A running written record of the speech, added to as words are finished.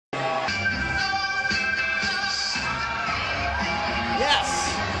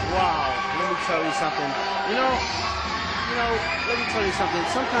Wow, let me tell you something. Let me tell you something.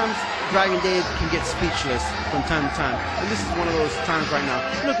 Sometimes Dragon Dave can get speechless from time to time, and this is one of those times right now.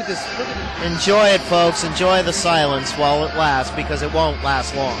 Look at this. Enjoy it, folks. Enjoy the silence while it lasts, because it won't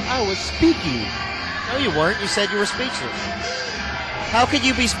last long. I was speaking. No, you weren't. You said you were speechless. How could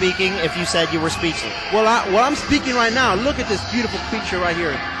you be speaking if you said you were speechless? Well, I'm speaking right now. Look at this beautiful creature right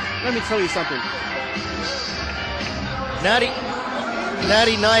here. Let me tell you something. Naddie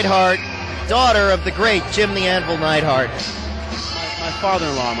Neidhart, daughter of the great Jim the Anvil Neidhart. My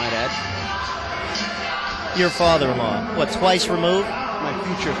father-in-law, might add. Your father-in-law. What, twice removed? My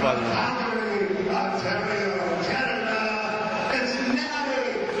future father-in-law.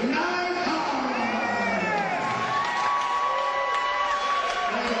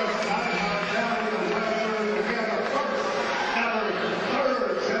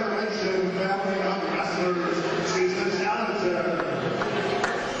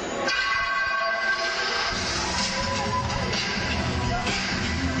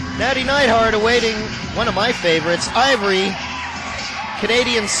 Naddie Neidhart awaiting one of my favorites, Ivory,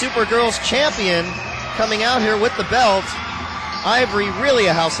 Canadian Supergirls champion, coming out here with the belt. Ivory, really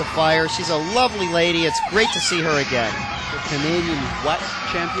a house of fire. She's a lovely lady. It's great to see her again. The Canadian what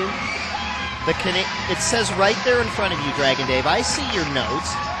champion? It says right there in front of you, Dragon Dave. I see your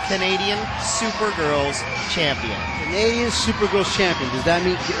notes. Canadian Supergirls champion. Canadian Supergirls champion. Does that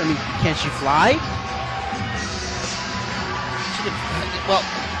mean, can she fly? Well,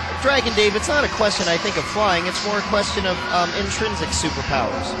 Dragon Dave, it's not a question, I think, of flying. It's more a question of intrinsic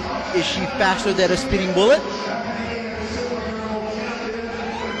superpowers. Is she faster than a speeding bullet?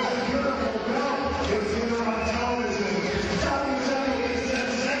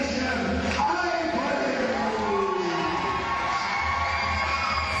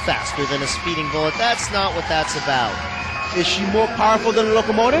 Faster than a speeding bullet? That's not what that's about. Is she more powerful than a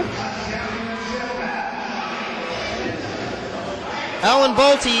locomotive? Alan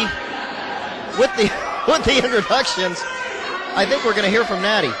Bolte with the introductions. I think we're going to hear from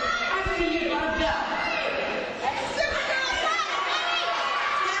Naddie.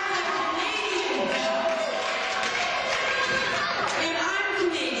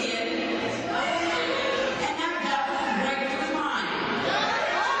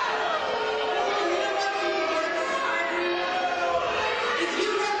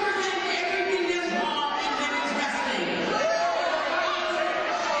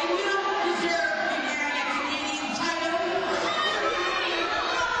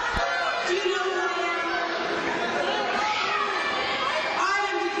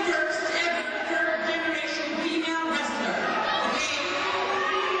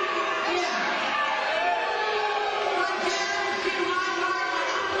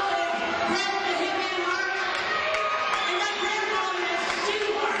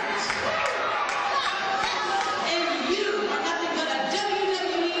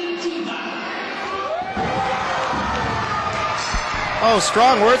 Oh,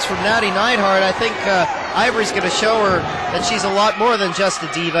 strong words from Naddie Neidhart. I think Ivory's going to show her that she's a lot more than just a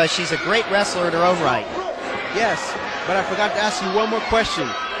diva. She's a great wrestler in her own right. Yes, but I forgot to ask you one more question.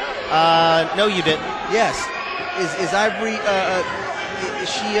 No, you didn't. Yes. Is Ivory, is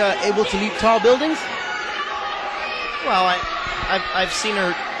she able to leap tall buildings? Well, I've seen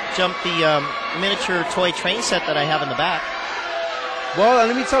her jump the miniature toy train set that I have in the back. Well,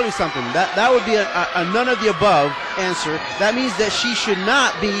 let me tell you something. That would be a none of the above answer. That means that she should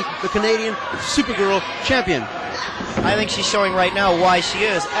not be the Canadian Supergirl champion. I think she's showing right now why she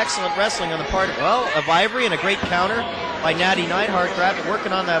is. Excellent wrestling on the part of Ivory, and a great counter by Naddie Neidhart,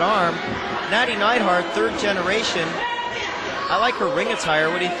 working on that arm. Naddie Neidhart, third generation. I like her ring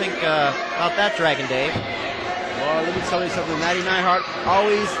attire. What do you think about that, Dragon Dave? Well, let me tell you something. Naddie Neidhart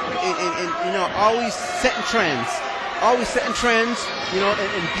always, always setting trends. Always setting trends,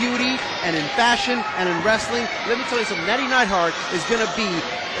 in beauty and in fashion and in wrestling. Let me tell you something. Naddie Neidhart is going to be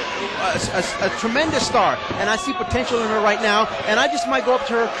a tremendous star, and I see potential in her right now, and I just might go up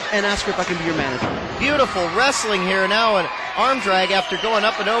to her and ask her if I can be your manager. Beautiful wrestling here now, an arm drag after going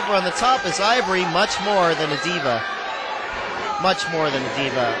up and over on the top is Ivory, much more than a diva. Much more than a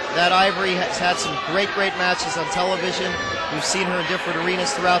diva. That Ivory has had some great matches on television. We've seen her in different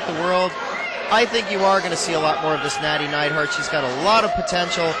arenas throughout the world. I think you are going to see a lot more of this Naddie Neidhart. She's got a lot of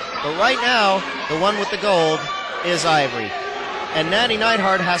potential, but right now, the one with the gold is Ivory. And Naddie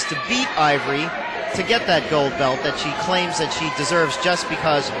Neidhart has to beat Ivory to get that gold belt that she claims that she deserves just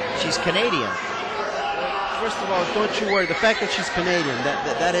because she's Canadian. First of all, don't you worry. The fact that she's Canadian,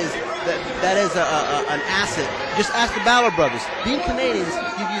 that is an asset. Just ask the Ballard brothers. Being Canadians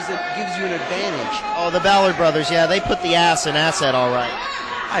gives you an advantage. Oh, the Ballard brothers, yeah, they put the ass in asset, all right.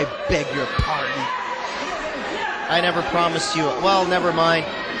 I beg your pardon. I never promised you. Well, never mind.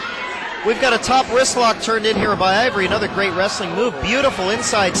 We've got a top wrist lock turned in here by Ivory. Another great wrestling move. Beautiful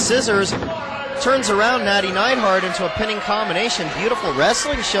inside scissors. Turns around Naddie Neidhart into a pinning combination. Beautiful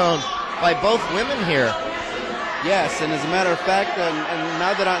wrestling shown by both women here. Yes, and as a matter of fact, and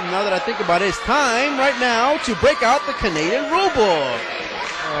now that I think about it, it's time right now to break out the Canadian rule book.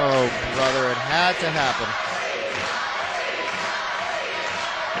 Oh, brother, it had to happen.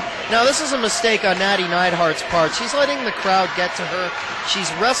 Now, this is a mistake on Naddie Neidhart's part. She's letting the crowd get to her.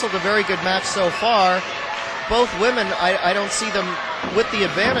 She's wrestled a very good match so far. Both women, I don't see them with the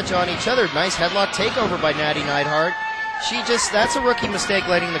advantage on each other. Nice headlock takeover by Naddie Neidhart. That's a rookie mistake,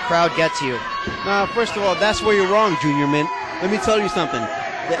 letting the crowd get to you. Now, first of all, that's where you're wrong, Junior Mint. Let me tell you something.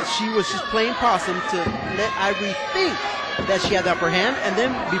 That she was just playing possum to let Ivory think that she had the upper hand, and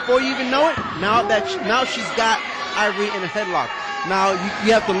then before you even know it, now she's got Ivory in a headlock. Now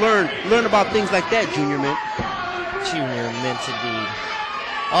you have to learn about things like that, Junior Mint. Junior Mint, indeed.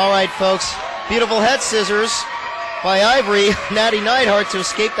 All right, folks. Beautiful head scissors by Ivory. Naddie Neidhart to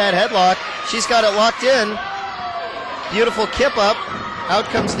escape that headlock. She's got it locked in. Beautiful kip up. Out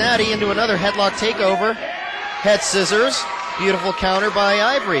comes Naddie into another headlock takeover. Head scissors. Beautiful counter by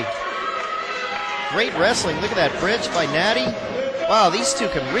Ivory. Great wrestling. Look at that bridge by Naddie. Wow, these two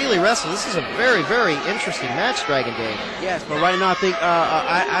can really wrestle. This is a very, very interesting match, Dragon Dave. Yes, but right now I think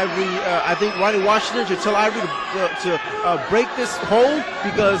I think Ronnie Washington should tell Ivory to break this hold,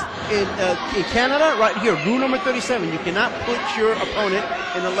 because in Canada, right here, rule number 37, you cannot put your opponent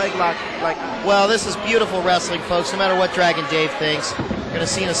in a leg lock like. Well, this is beautiful wrestling, folks. No matter what Dragon Dave thinks, we're going to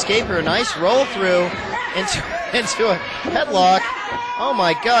see an escape here. A nice roll through into a headlock. Oh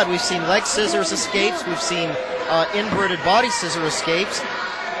my God, we've seen leg scissors escapes. We've seen inverted body scissor escapes.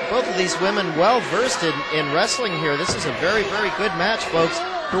 Both of these women well versed in wrestling here. This is a very, very good match, folks.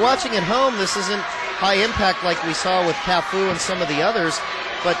 If you're watching at home, this isn't high impact like we saw with Cafu and some of the others,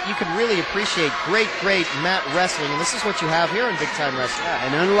 but you can really appreciate great, great mat wrestling, and this is what you have here in Big Time Wrestling. Yeah,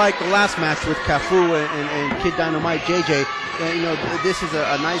 and unlike the last match with Cafu and Kid Dynamite JJ, this is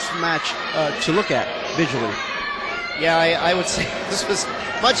a nice match to look at visually. Yeah, I would say this was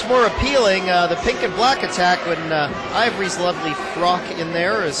much more appealing. The pink and black attack when Ivory's lovely frock in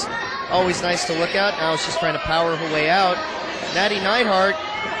there is always nice to look at. Now she's trying to power her way out. Naddie Neidhart,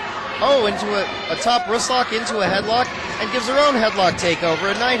 into a top wrist lock, into a headlock, and gives her own headlock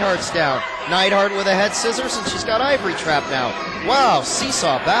takeover, and Neidhart's down. Neidhart with a head scissors, and she's got Ivory trapped now. Wow,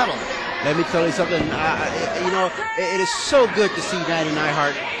 seesaw battle. Let me tell you something. It is so good to see Naddie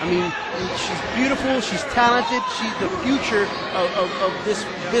Neidhart. I mean, she's beautiful. She's talented. She's the future of this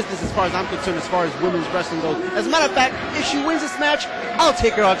business, as far as I'm concerned, as far as women's wrestling goes. As a matter of fact, if she wins this match, I'll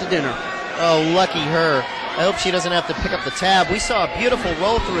take her out to dinner. Oh, lucky her. I hope she doesn't have to pick up the tab. We saw a beautiful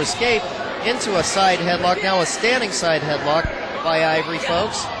roll-through escape into a side headlock. Now a standing side headlock by Ivory,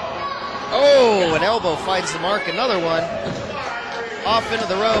 folks. Oh, an elbow finds the mark. Another one. Off into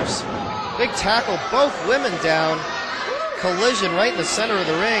the ropes. Big tackle, both women down. Collision right in the center of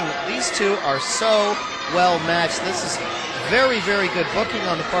the ring. These two are so well matched. This is very, very good booking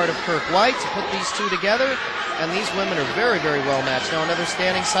on the part of Kirk White to put these two together. And these women are very, very well matched. Now another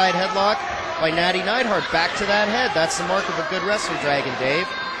standing side headlock by Naddie Neidhart. Back to that head. That's the mark of a good wrestler, Dragon Dave.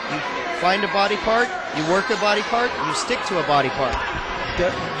 You find a body part, you work a body part, you stick to a body part. Do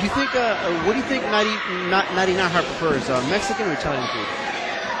you think? What do you think Naddie Neidhart prefers, Mexican or Italian food?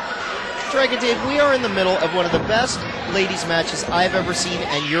 Dragon Dave, we are in the middle of one of the best ladies' matches I've ever seen,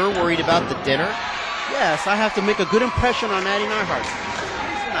 and you're worried about the dinner? Yes, I have to make a good impression on Naddie Neidhart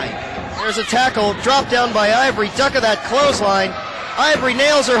tonight. There's a tackle, drop down by Ivory, duck of that clothesline. Ivory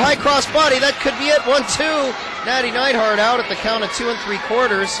nails her high cross body. That could be it. 1-2. Naddie Neidhart out at the count of 2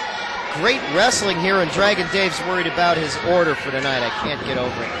 3/4. Great wrestling here, and Dragon Dave's worried about his order for tonight. I can't get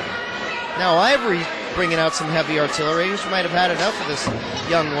over it. Now Ivory bringing out some heavy artillery. She might have had enough of this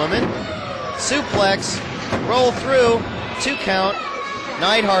young woman. Suplex, roll through, 2 count.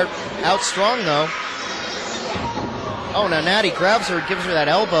 Neidhart out strong though. Oh, now Naddie grabs her, gives her that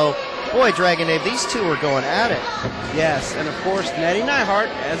elbow. Boy, Dragon Dave, these two are going at it. Yes, and of course, Naddie Neidhart,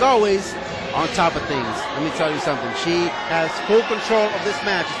 as always, on top of things. Let me tell you something. She has full control of this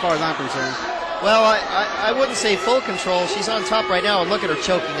match as far as I'm concerned. Well, I wouldn't say full control. She's on top right now, and look at her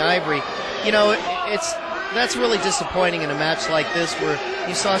choking Ivory. You know, that's really disappointing in a match like this where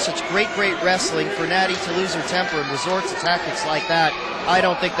you saw such great wrestling for Naddie to lose her temper and resort to tactics like that. I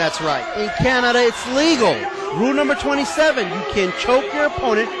don't think that's right. In Canada, it's legal. Rule number 27, you can choke your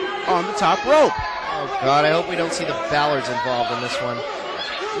opponent on the top rope. Oh, God, I hope we don't see the Ballards involved in this one.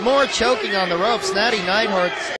 More choking on the ropes. Naddie Neidhart